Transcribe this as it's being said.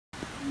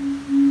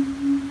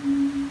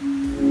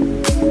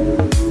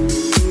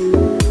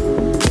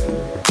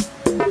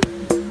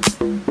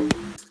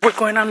We're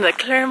going on the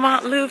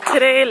Claremont loop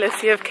today. Let's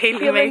see if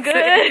Kaylie makes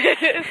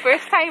it.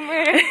 First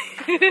timer.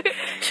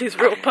 She's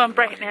real pumped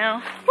right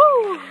now.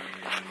 Woo!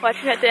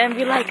 Watching at the end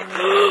be like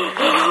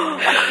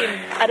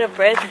out of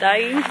breath,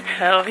 dying.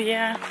 Hell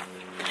yeah.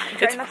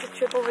 Trying not to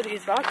trip over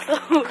these rocks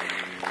though.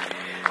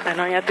 I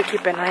know you have to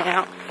keep an eye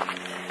out.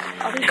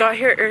 I got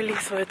here early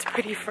so it's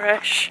pretty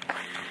fresh.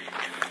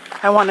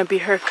 I want to be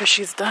her because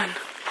she's done.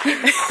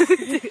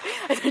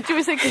 I thought you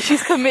were saying because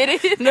she's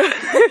committed. No.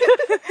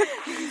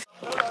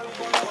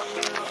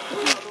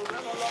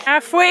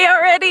 Halfway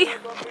already.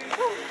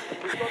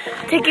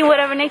 Taking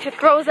whatever nature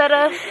throws at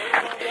us.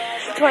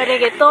 To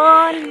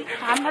reggaeton,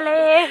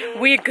 ándale.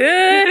 We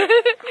good.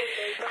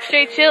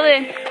 Straight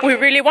chilling. We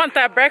really want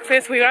that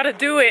breakfast. We gotta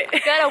do it.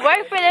 Gotta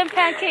work for them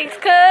pancakes,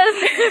 cuz.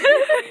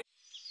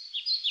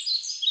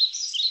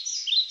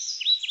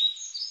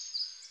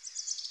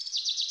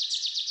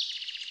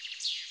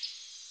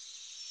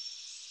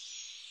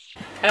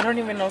 I don't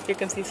even know if you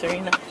can see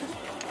Serena.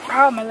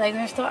 Oh, my legs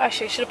are still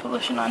ashy. I should have put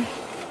lotion on.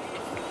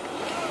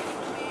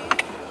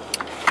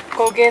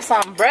 Go get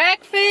some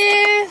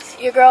breakfast.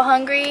 Your girl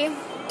hungry?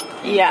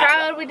 Yeah.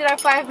 Proud we did our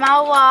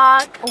 5-mile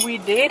walk. We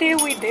did it.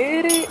 We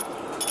did it.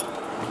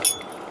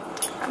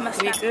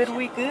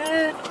 We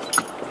good.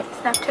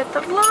 Snapchat the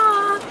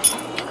vlog.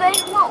 You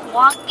guys went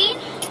walking?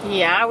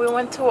 Yeah, we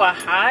went to a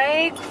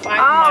hike. 5 Oh,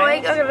 miles.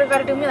 wait, okay, we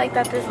gotta do me like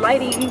that. This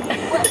lighting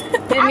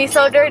did me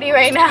so dirty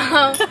right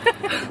now.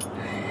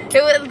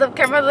 The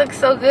camera looks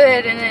so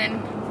good, and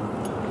then.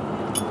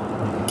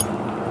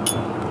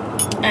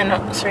 And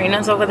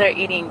Serena's over there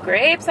eating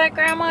grapes that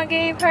Grandma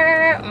gave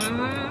her.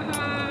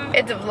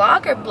 It's a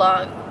vlog or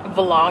blog?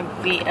 Vlog,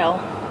 VL.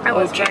 I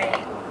was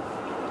right.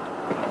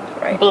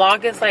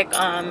 Blog is like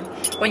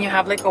when you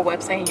have like a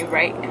website and you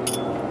write.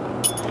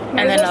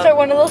 And then start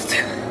one of those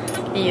too.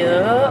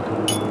 Yup.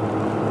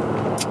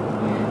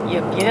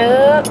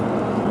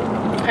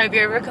 Have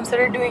you ever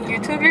considered doing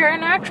YouTube? You're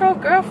an actual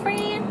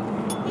girlfriend.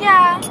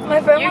 Yeah,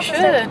 my friend wants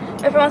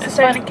to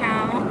start an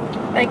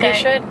account. Like you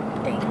should.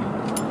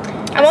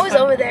 I'm always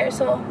over there,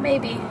 so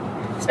maybe.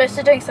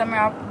 Especially during summer,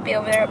 I'll be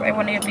over there. I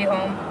want to be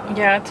home.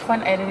 Yeah, it's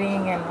fun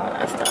editing and all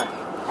that stuff.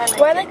 I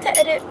like to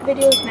edit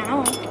videos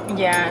now.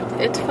 Yeah,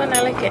 it's fun.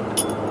 I like it.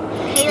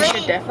 You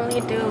should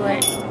definitely do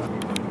it.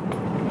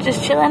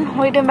 Just chilling.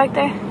 What are you doing back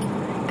there?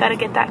 Gotta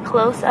get that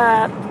close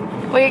up.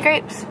 Where are your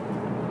grapes?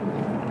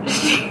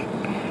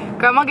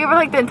 Grandma gave her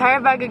like the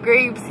entire bag of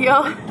grapes,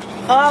 yo.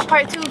 Oh,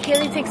 part 2.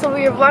 Kaylie takes over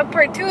your vlog,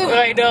 part 2.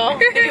 I know.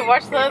 Did you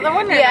watch the other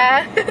one?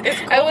 Yeah. It's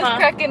cool, I was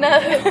cracking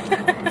up.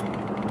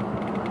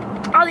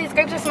 All these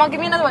grapes are small. Give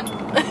me another one.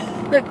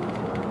 Look.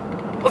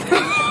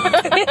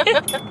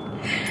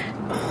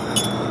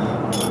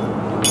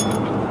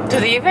 Do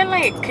they even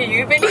like, can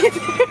you even eat?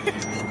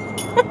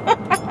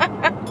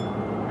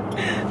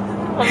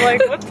 I'm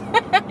like, what?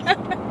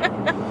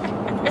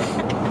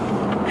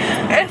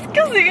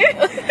 Excuse me.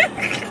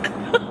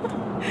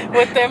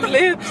 With them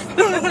lips.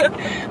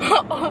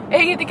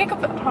 Hey, you think I could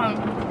put I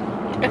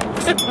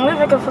wonder if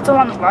I could put them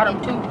on the bottom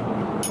too.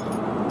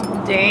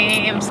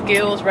 Damn,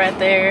 skills right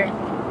there.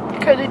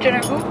 Kylie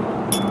Jenner.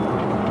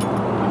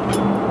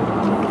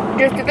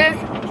 Just do this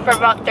for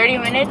about 30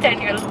 minutes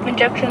and your lip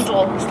injections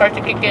will start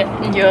to kick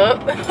in.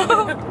 Yup.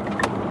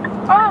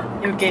 Ah,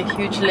 You'll get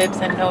huge lips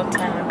in no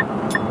time.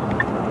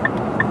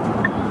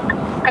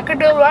 I could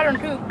do a bottom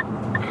too.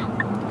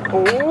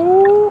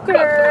 Oh,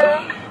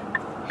 girl.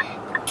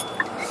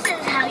 This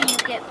is how you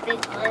get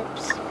big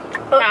lips.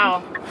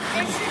 How?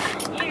 This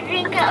is, you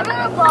drink out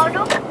of a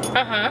bottle,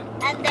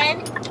 and then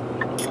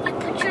you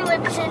put your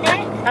lips in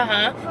it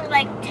for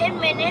like 10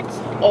 minutes.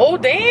 Oh,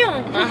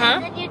 damn.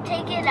 And then you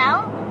take it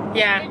out,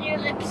 Yeah. and your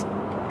lips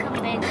come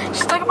big.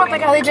 She's talking about the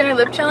Kylie Jenner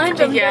lip challenge.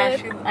 Yeah,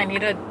 I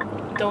need to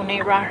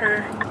donate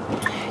her.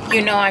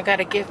 You know I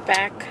gotta give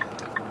back.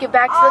 Give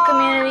back to the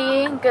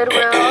community,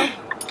 Goodwill.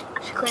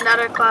 She cleaned out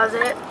her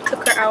closet.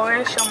 Took her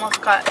hours. She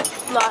almost got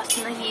lost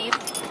in the heap.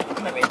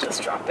 Let me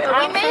just drop it. But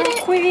we made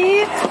it.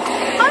 Quick.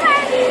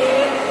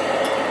 Alrighty.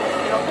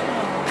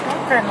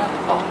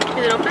 Oh.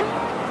 Is it open?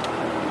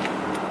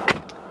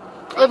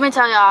 Let me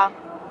tell y'all.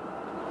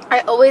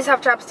 I always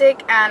have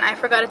chapstick, and I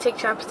forgot to take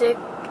chapstick,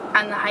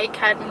 and the hike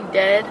had me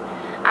dead.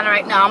 And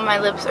right now my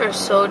lips are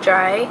so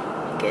dry.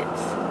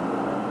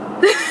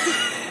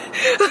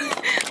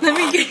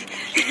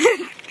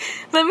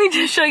 Let me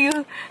just show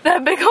you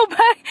that big old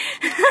bag.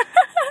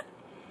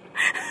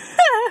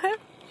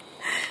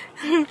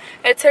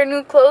 It's her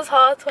new clothes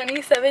haul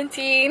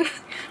 2017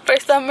 for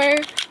summer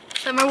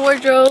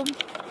wardrobe.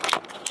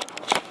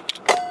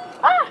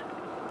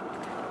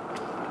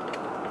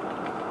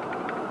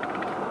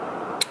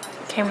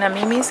 Came to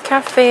Mimi's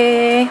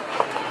Cafe.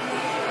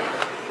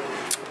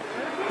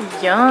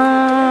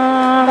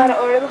 Yum. Gotta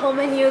order the whole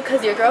menu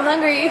because your girl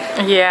hungry.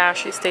 Yeah,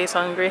 she stays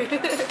hungry.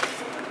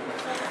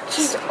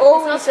 She's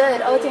always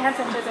good. Oh, it's your hand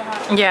sanitizer,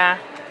 huh? Yeah.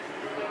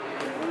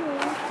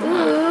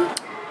 Ooh.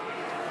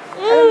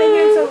 I haven't been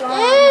here in so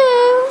long.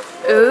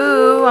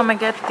 Ooh, I'm gonna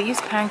get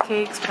these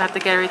pancakes, but I have to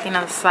get everything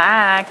on the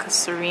side because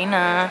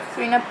Serena,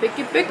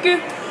 picky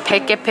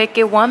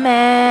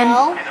woman.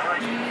 No.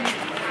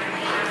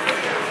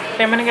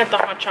 Okay, I'm gonna get the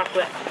hot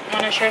chocolate.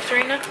 Wanna share,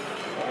 Serena?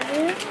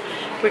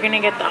 We're gonna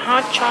get the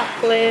hot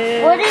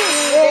chocolate. What is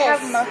this? They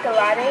have mocha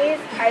lattes,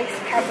 iced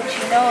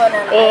cappuccino, and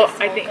an iced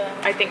mocha.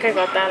 I think I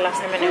got that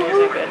last time and it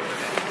wasn't good.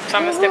 So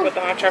I'm gonna stick with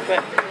the hot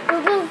chocolate.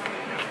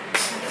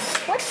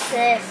 What's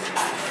this?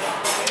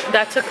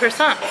 That's a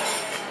croissant.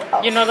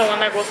 You know the one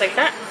that goes like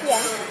that?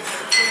 Yeah.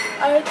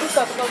 I like to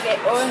go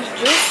get orange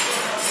juice.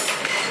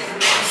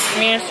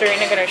 Me and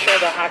Serena gonna share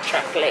the hot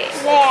chocolate.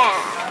 Yeah.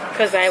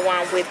 Cause I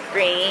want whipped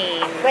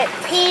cream. With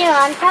pea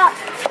on top.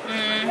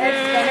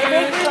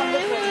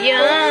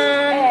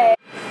 Yum.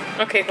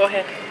 Okay, go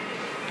ahead.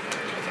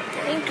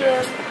 Thank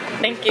you.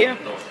 Thank you.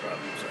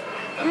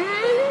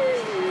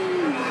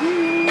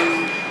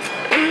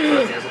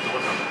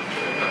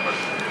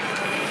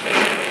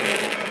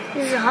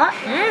 Is it hot?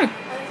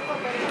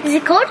 Is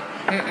it cold?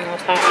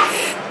 It's hot.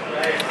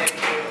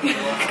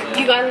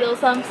 You got a little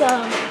some.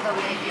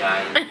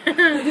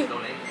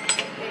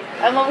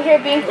 I'm over here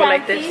being fancy. Go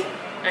like this.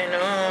 I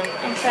know.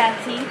 I'm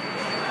fancy.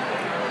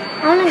 I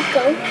wanna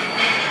go.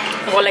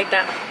 Go like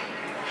that.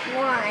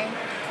 Why?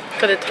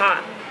 Cause it's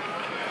hot.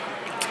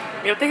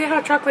 You have to get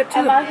hot chocolate too.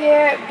 I'm out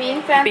here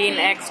being fancy. Being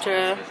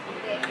extra.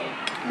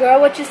 Girl,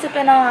 what you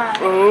sipping on?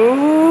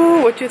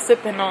 Ooh, what you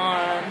sipping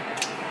on?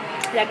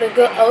 Like a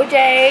good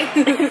OJ.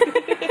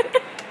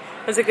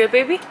 Is it good,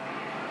 baby?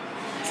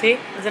 See?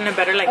 Isn't it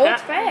better like Oh, that?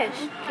 it's fresh.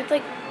 It's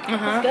like,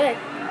 it's good.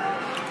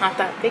 Not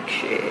that big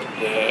shit.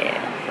 Yeah.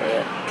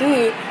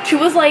 Dude, she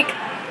was like,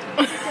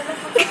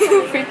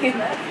 freaking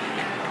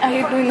out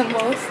here doing the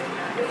most.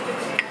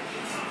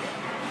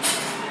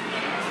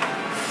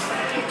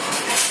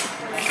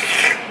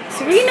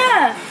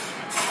 Serena,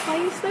 why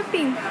are you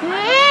slipping?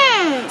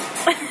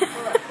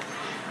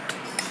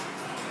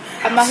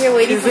 I'm out here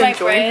waiting She's for my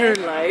enjoying friend.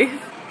 her life.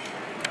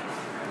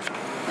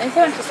 Let me see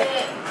what she's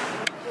like.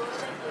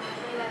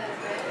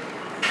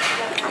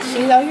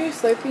 She's out here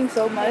slurping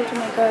so much. Oh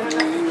my god.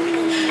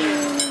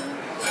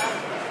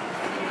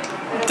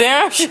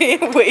 Damn, she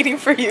ain't waiting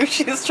for you.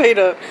 She's straight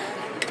up.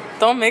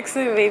 Don't mix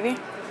it, baby.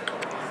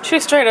 She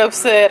straight up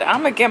said,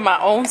 I'm gonna get my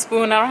own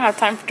spoon. I don't have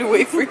time to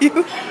wait for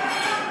you.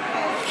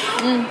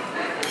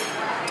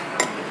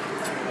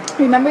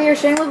 Remember you're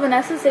sharing with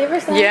Vanessa? Save her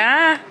some?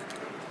 Yeah.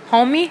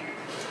 Homie?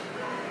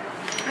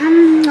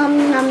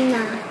 Nom nom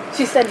nom.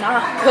 She said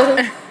nah.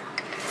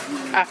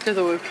 After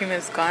the whipped cream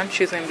is gone,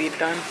 she's gonna be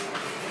done.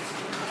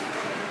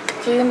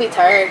 She's gonna be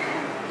tired.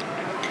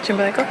 She'll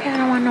be like, okay, I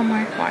don't want no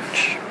more.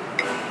 Watch.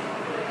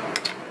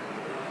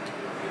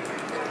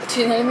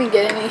 She's not even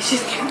getting any.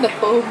 She's getting the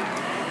food.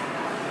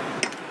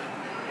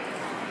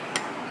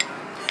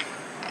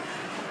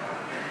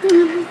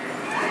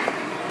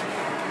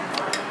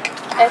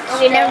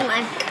 Okay, never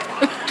mind.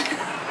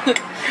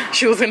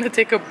 She was gonna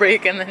take a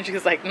break and then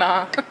she's like,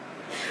 nah.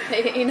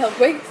 Hey, ain't no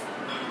breaks.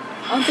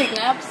 I don't take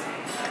naps.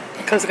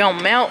 Cause it's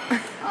gonna melt. I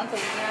don't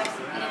take naps.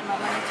 And my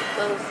money too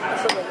close.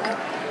 That's what I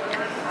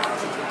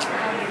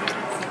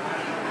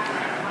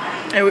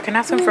Hey, we can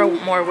ask him for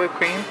more whipped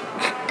cream.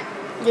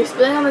 You're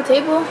spilling on the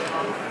table?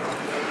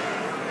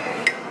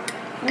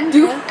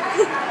 Dude.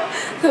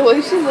 The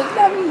way she looked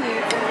at me.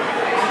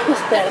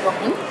 Who's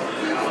perdón?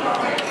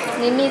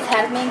 Mimi's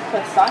having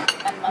croissant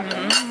and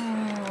muffins.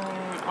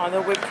 All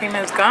the whipped cream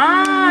is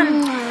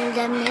gone.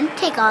 Let me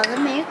take all the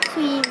milk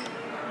cream.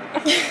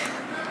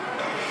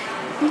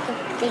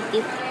 Thank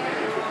you.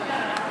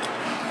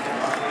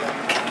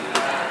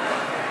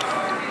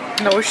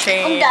 No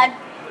shame. I'm done.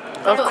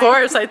 Of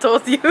course, I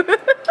told you.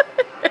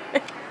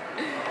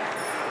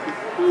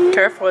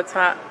 Careful, it's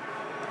hot.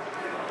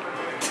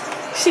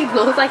 She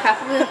blows like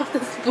half of it off the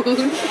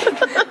spoon.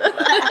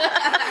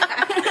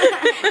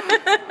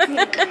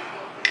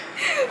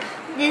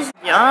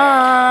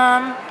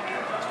 Yum.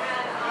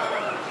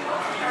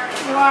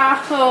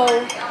 Wow.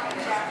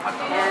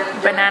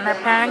 Banana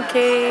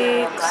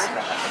pancakes.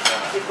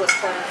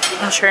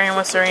 I'm sharing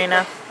with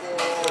Serena.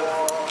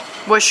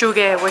 What you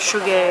get? What you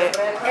get?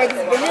 Eggs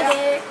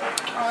Benedict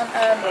on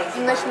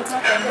English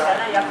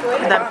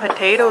muffin. Them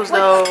potatoes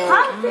though.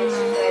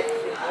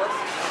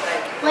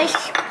 What's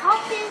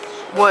poppin'?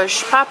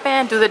 What's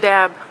poppin'? Do the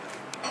dab.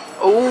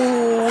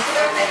 Ooh.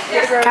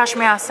 Catch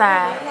me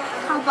outside.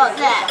 How about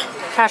that?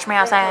 Catch me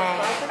outside.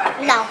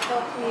 No.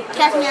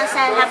 Catch me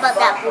outside. How about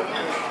that?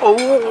 Ooh.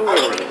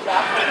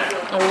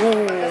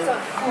 Ooh.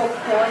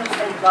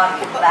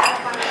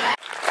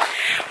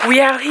 We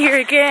out here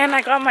again.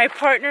 I got my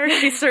partner.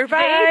 She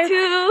survived.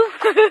 too.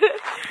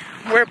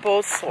 We're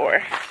both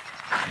sore.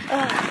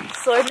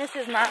 Soreness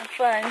is not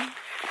fun.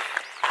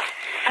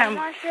 I'm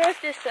not sure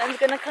if this sun's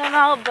gonna come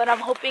out, but I'm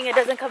hoping it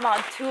doesn't come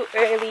out too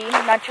early.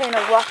 I'm not trying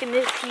to walk in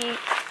this heat.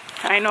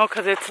 I know,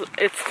 cause it's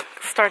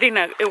starting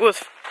to. It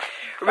was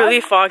really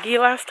foggy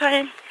last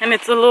time, and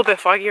it's a little bit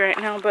foggy right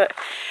now, but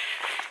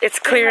it's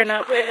clearing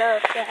up.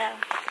 Yeah.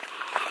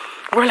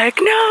 We're like,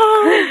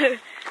 no.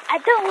 I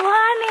don't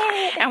want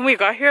it. And we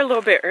got here a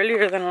little bit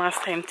earlier than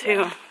last time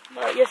too.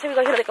 Well, yesterday we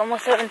got here like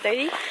almost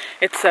 7:30.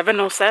 It's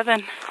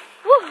 7:07.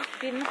 Woo!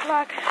 Beating the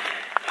clock.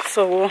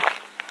 So we'll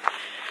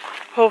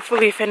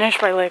hopefully finish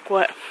by like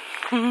what?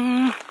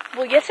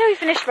 Well, yesterday we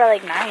finished by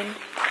like 9.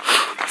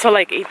 So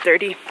like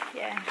 8:30.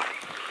 Yeah.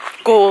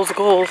 Goals.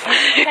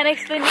 Can't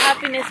explain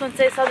happiness once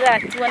I saw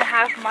that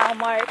 2.5 mile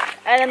mark.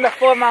 And then the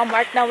 4 mile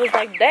mark now was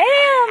like,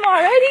 damn,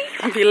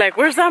 already? Be like,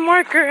 where's that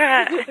marker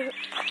at?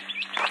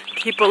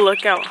 Keep a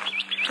lookout.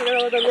 The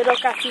little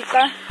casita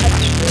at the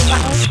 3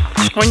 miles.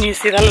 When you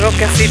see that little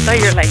casita,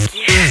 you're like,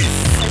 yes.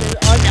 And it's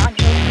all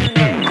downhill from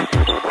there.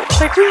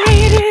 It's like, we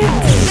made it.